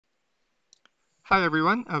Hi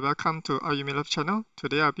everyone, welcome to our Love channel.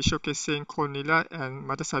 Today I'll be showcasing Conellia and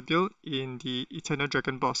Mother Cybele in the Eternal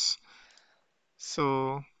Dragon Boss.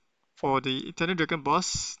 So for the Eternal Dragon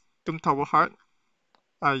Boss, Doom Tower Heart,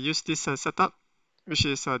 I use this setup, which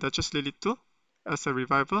is Duchess Lily 2 as a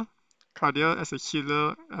reviver, Cardia as a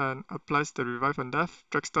healer and applies the revive on death,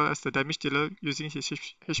 Dragster as the damage dealer using his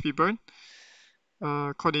HP burn,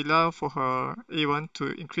 Conellia for her A1 to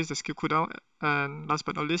increase the skill cooldown, and last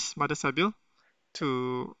but not least, Mother Cybele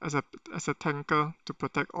to as a tanker to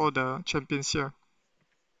protect all the champions here.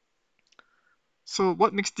 So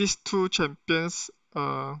what makes these two champions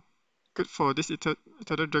good for this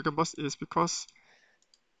Eternal Dragon Boss is because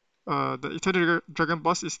the Eternal Dragon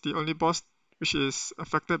Boss is the only boss which is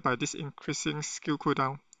affected by this increasing skill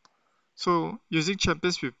cooldown. So using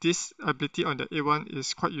champions with this ability on the A1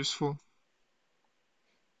 is quite useful.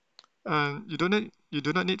 And you do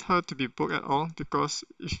not need her to be broke at all because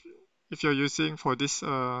if you're using for this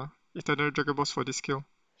Eternal Dragon Boss for this skill.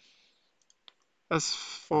 As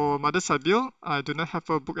for Mother Cybele, I do not have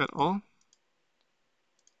her book at all.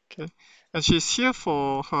 Okay, and she's here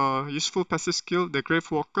for her useful passive skill, the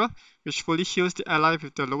Grave Walker, which fully heals the ally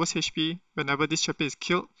with the lowest HP whenever this champion is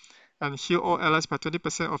killed, and heal all allies by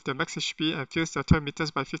 20% of their max HP and fills their turn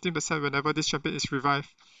meters by 15% whenever this champion is revived.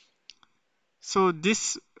 So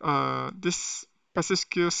this passive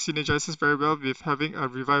skill synergizes very well with having a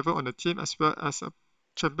reviver on the team as well as a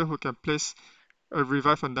champion who can place a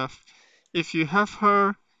revive on death. If you have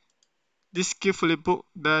her this skill fully booked,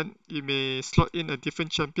 then you may slot in a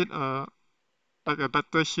different champion, like a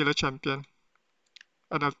better healer champion,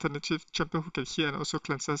 an alternative champion who can heal and also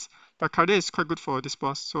cleanses. But Cardia is quite good for this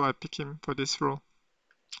boss, so I pick him for this role.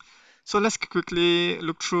 So let's quickly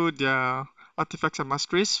look through their artifacts and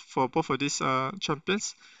masteries for both of these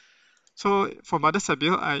champions. So for Mother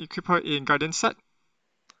Cybele, I equip her in Guardian set,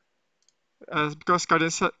 because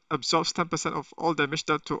Guardian set absorbs 10% of all damage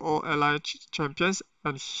dealt to all allied champions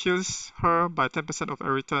and heals her by 10% of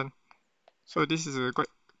every turn. So this is a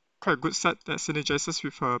quite good set that synergizes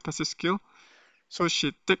with her passive skill. So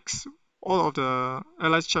she takes all of the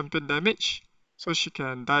allied champion damage, so she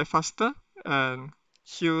can die faster and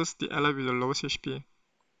heals the ally with the lowest HP.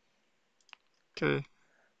 Okay,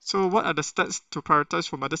 so what are the stats to prioritize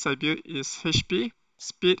for Mother Cybele is HP,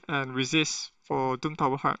 speed, and resist for Doom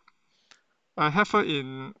Tower Heart. I have her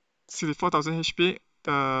in 64,000 HP.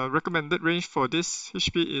 The recommended range for this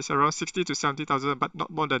HP is around 60 to 70,000, but not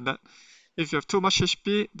more than that. If you have too much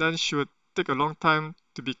HP, then she would take a long time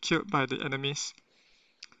to be killed by the enemies.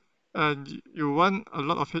 And you want a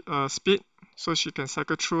lot of speed, so she can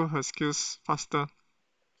cycle through her skills faster.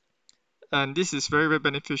 And this is very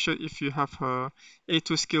beneficial if you have her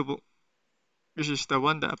A2 skill book, which is the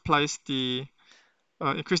one that applies the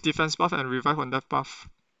increased defense buff and revive on death buff.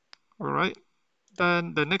 Alright,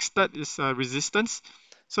 then the next stat is resistance.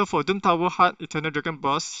 So for Doom Tower Heart Eternal Dragon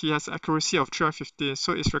Boss, he has accuracy of 350,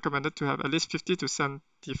 so it's recommended to have at least 50 to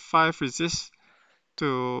 75 resist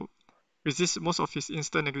to resist most of his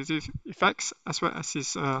instant negative effects, as well as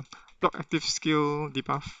his block active skill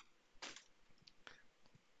debuff.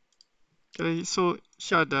 Okay, so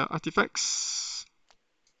here are the artifacts.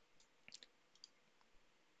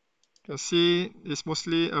 You can see it's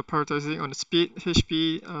mostly prioritizing on the speed,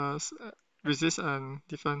 HP, resist, and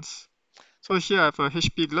defense. So here I have a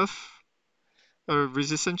HP glove, a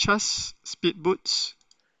resistant chest, speed boots,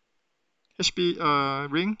 HP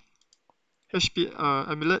ring, HP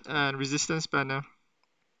amulet, and resistance banner.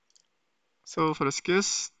 So for the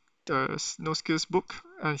skills, there's no skills book,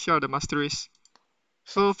 and here are the masteries.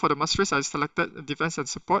 So for the masteries, I selected defense and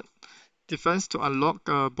support. Defense to unlock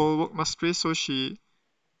bulwark mastery, so she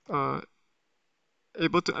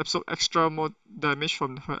able to absorb extra more damage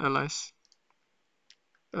from her allies.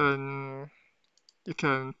 And you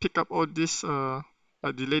can pick up all this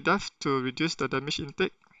delay death to reduce the damage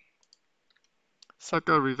intake.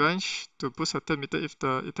 Cycle Revenge to boost her turn meter if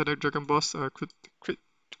the Eternal Dragon Boss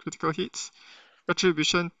critical hits.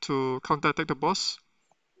 Retribution to counter-attack the boss.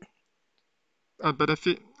 And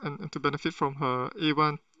to benefit from her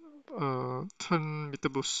A1 turn meter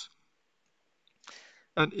boost.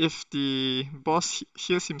 And if the boss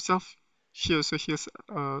heals himself, she also heals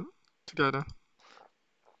together.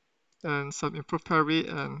 And some improved parry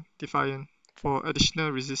and defiant for additional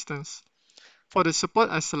resistance. For the support,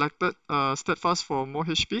 I selected Steadfast for more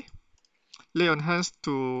HP, Lay on Hands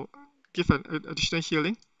to give an additional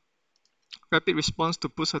healing, Rapid Response to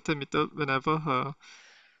boost her turn meter whenever her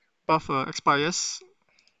buff expires,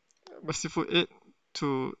 Merciful Aid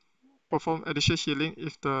to perform additional healing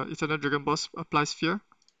if the Eternal Dragon Boss applies Fear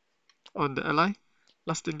on the ally,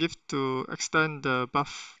 Lasting Gift to extend the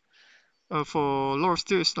buff For Lord of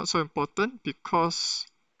Steel, it's not so important because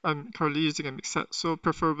I'm currently using a mixed set, so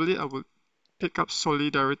preferably I would pick up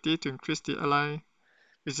Solidarity to increase the ally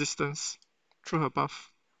resistance through her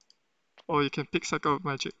buff. Or you can pick Cycle of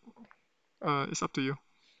Magic. It's up to you.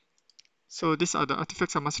 So these are the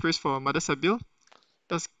artifacts and masteries for Mother Cybele.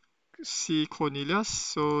 Let's see Conellia's.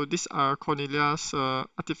 So these are Conellia's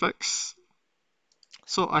artifacts.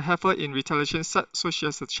 So I have her in Retaliation set, so she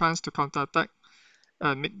has a chance to counterattack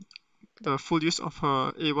and make the full use of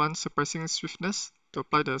her A1 Surprising Swiftness to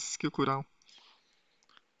apply the skill cooldown.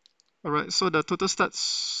 Alright, so the total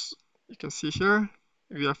stats you can see here.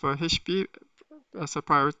 We have a HP as a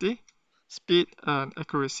priority, speed and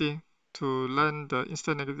accuracy to land the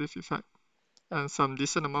instant negative effect, and some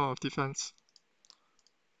decent amount of defense.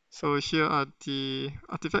 So here are the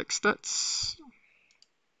artifact stats.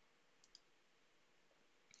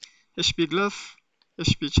 HP glove,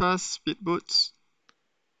 HP chest, speed boots,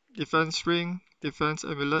 defense ring, defense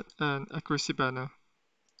amulet, and accuracy banner.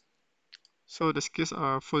 So the skills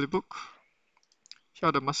are fully booked. Here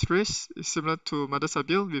are the masteries. It's similar to Mother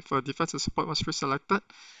Cybele with a defense and support mastery selected.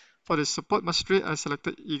 For the support mastery, I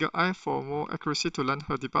selected Eagle Eye for more accuracy to land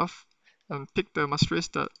her debuff, and pick the masteries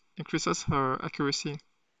that increases her accuracy,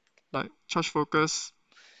 like Charge Focus,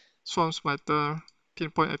 Swarm Smiter,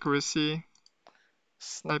 Pinpoint Accuracy,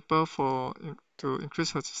 Sniper to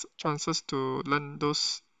increase her chances to land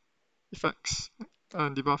those effects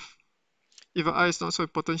and debuff. Evil Eye is not so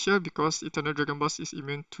important here because Eternal Dragon Boss is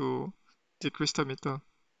immune to decreased meter.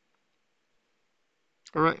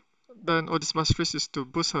 Alright, then all these masteries is to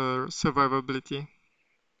boost her survivability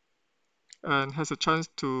and has a chance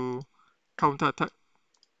to counter attack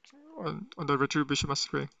on the Retribution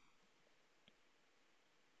Mastery.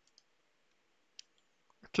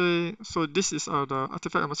 Okay, so this is the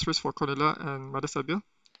artifact and masteries for Conellia and Mother Cybele.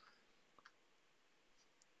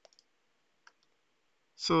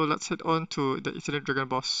 So let's head on to the Eternal Dragon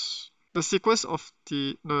Boss. The sequence of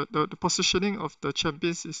the positioning of the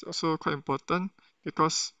champions is also quite important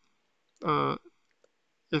because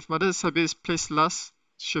if Mother Cybele is placed last,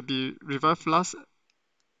 should be revived last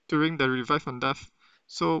during the revive on death.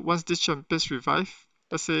 So once these champions revive,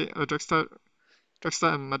 let's say Dragster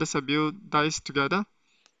and Mother Cybele dies together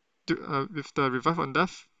with the revive on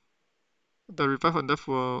death, the revive on death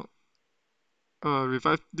will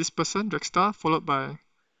revive this person, Dragster, followed by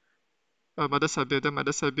Mother Cybele. Then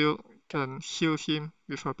Mother Cybele can heal him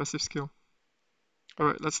with her passive skill.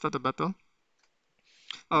 Alright, let's start the battle.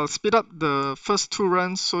 I'll speed up the first 2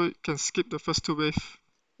 runs so you can skip the first 2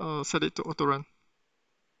 waves. Set it to auto run.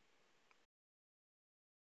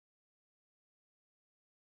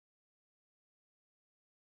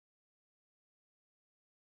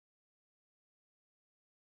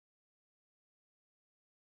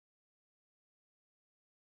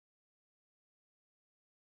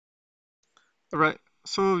 Alright,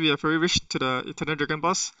 so we have already reached to the Eternal Dragon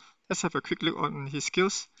Boss. Let's have a quick look on his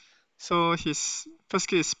skills. So his first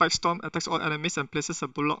skill is Spike Storm, attacks all enemies and places a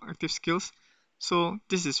block active skills. So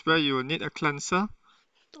this is where you need a cleanser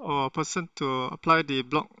or a person to apply the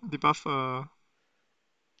block debuff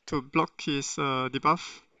to block his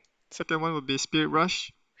debuff. Second one would be Spirit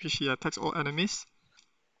Rush, which he attacks all enemies.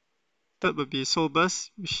 Third would be Soul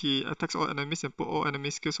Burst, which he attacks all enemies and put all enemy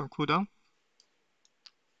skills on cooldown.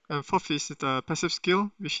 And fourth is the passive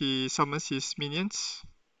skill, which he summons his minions.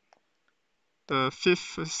 The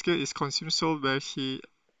fifth skill is Consume Soul, where he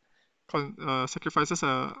sacrifices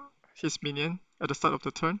his minion at the start of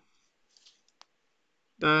the turn.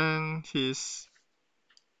 Then his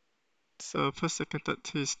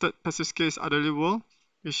his third passive skill is Otherly World,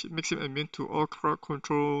 which makes him immune to all crowd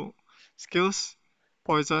control skills,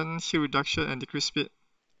 poison, heal reduction, and decrease speed,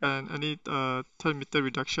 and any turn meter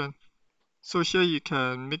reduction. So here you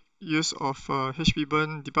can make use of HP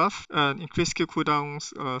burn debuff and increase skill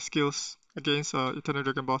cooldowns skills against Eternal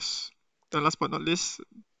Dragon Boss. Then last but not least,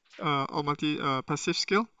 Almighty passive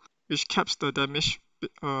skill, which caps the damage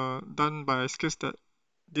done by skills that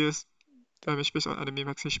deals damage based on enemy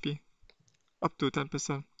max HP, up to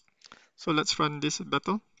 10%. So let's run this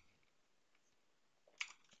battle.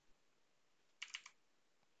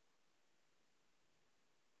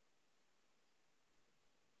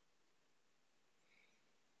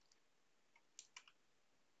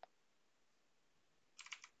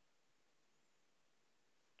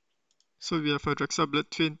 So we have a Drexel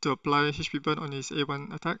Blood Twin to apply HP burn on his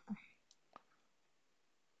A1 attack.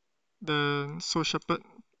 Then Soul Shepherd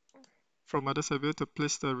from Mother Cybele to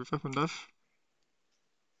place the revive on death.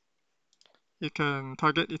 You can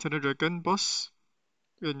target Eternal Dragon Boss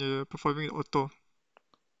when you're performing auto.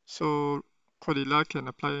 So Cordelia can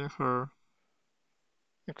apply her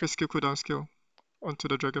increase skill cooldown skill onto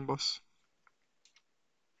the dragon boss.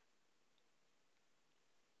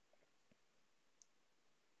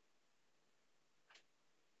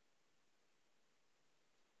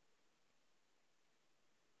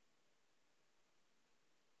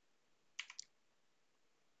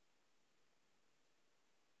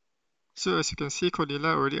 So as you can see,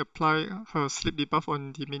 Conellia already applied her sleep debuff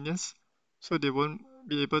on the minions, so they won't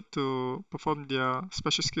be able to perform their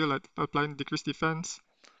special skill like applying decreased defense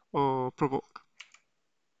or provoke.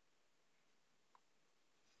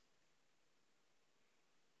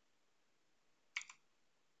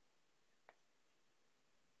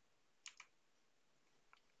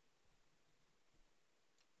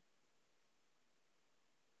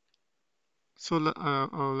 So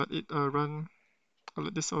I'll let it run. I'll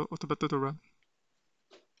let this auto battle to run.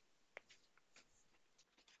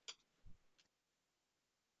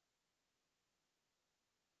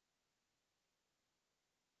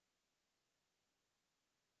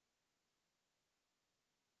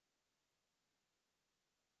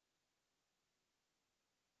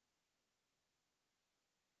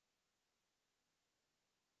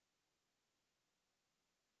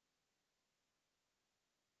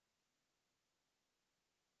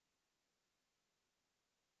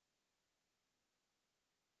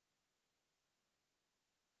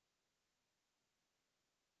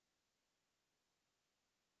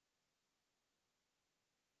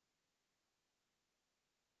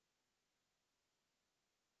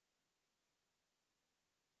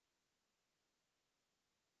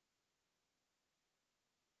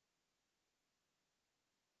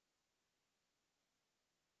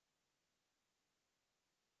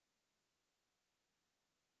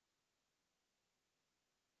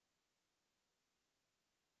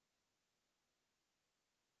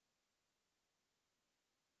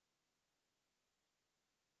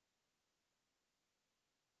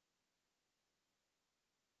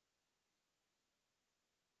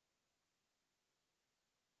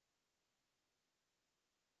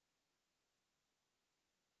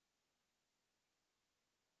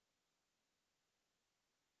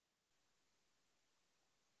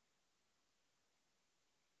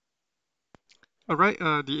 Alright,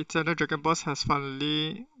 the Eternal Dragon Boss has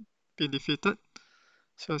finally been defeated.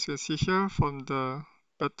 So as you can see here from the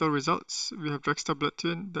battle results, we have Dragster Blood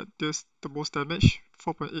Twin that deals the most damage,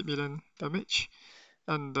 4.8 million damage.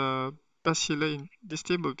 And the best healer in this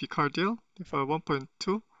team will be Cardiel with a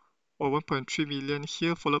 1.2 or 1.3 million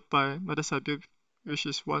heal, followed by Mother Cybele, which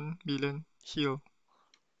is 1 million heal.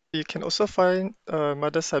 You can also find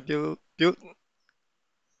Mother Cybele build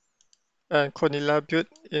and Conellia Build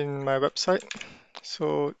in my website.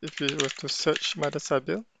 So if you were to search Mother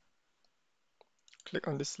Cybele, click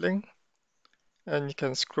on this link and you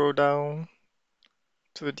can scroll down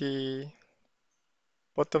to the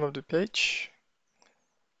bottom of the page,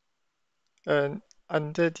 and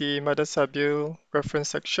under the Mother Cybele reference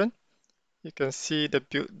section you can see the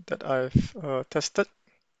build that I've tested.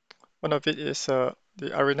 One of it is the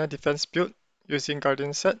Arena Defense build using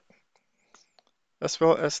Guardian set, as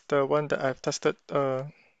well as the one that I've tested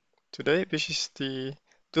today, which is the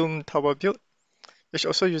Doom Tower build, which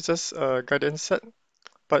also uses a Guardian set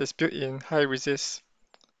but is built in high resist.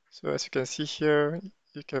 So as you can see here,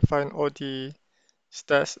 you can find all the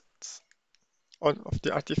stats of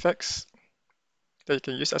the artifacts that you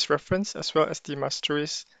can use as reference, as well as the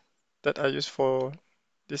masteries that I use for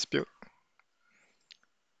this build.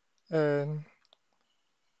 And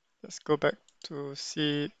let's go back to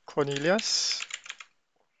see Conellia's.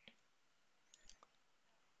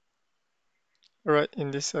 Alright, in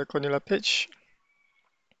this Conellia page,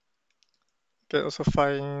 you can also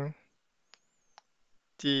find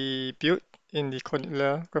the build in the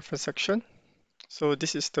Conellia reference section. So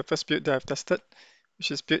this is the first build that I've tested, which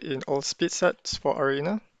is built in all speed sets for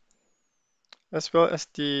Arena, as well as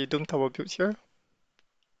the Doom Tower build here,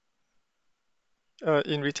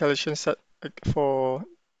 in Retaliation set for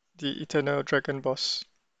the Eternal Dragon boss.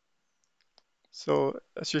 So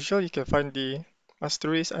as usual, you can find the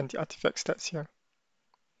masteries and the artifact stats here.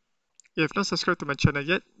 If you have not subscribed to my channel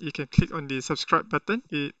yet, you can click on the subscribe button.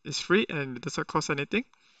 It is free and it doesn't cost anything.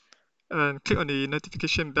 And click on the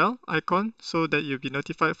notification bell icon so that you'll be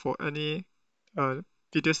notified for any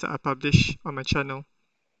videos that I publish on my channel.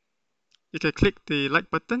 You can click the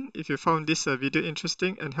like button if you found this video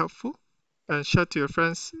interesting and helpful, and share to your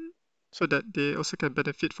friends so that they also can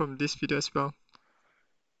benefit from this video as well.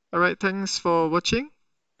 Alright, thanks for watching.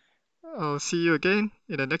 I'll see you again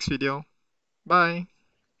in the next video. Bye.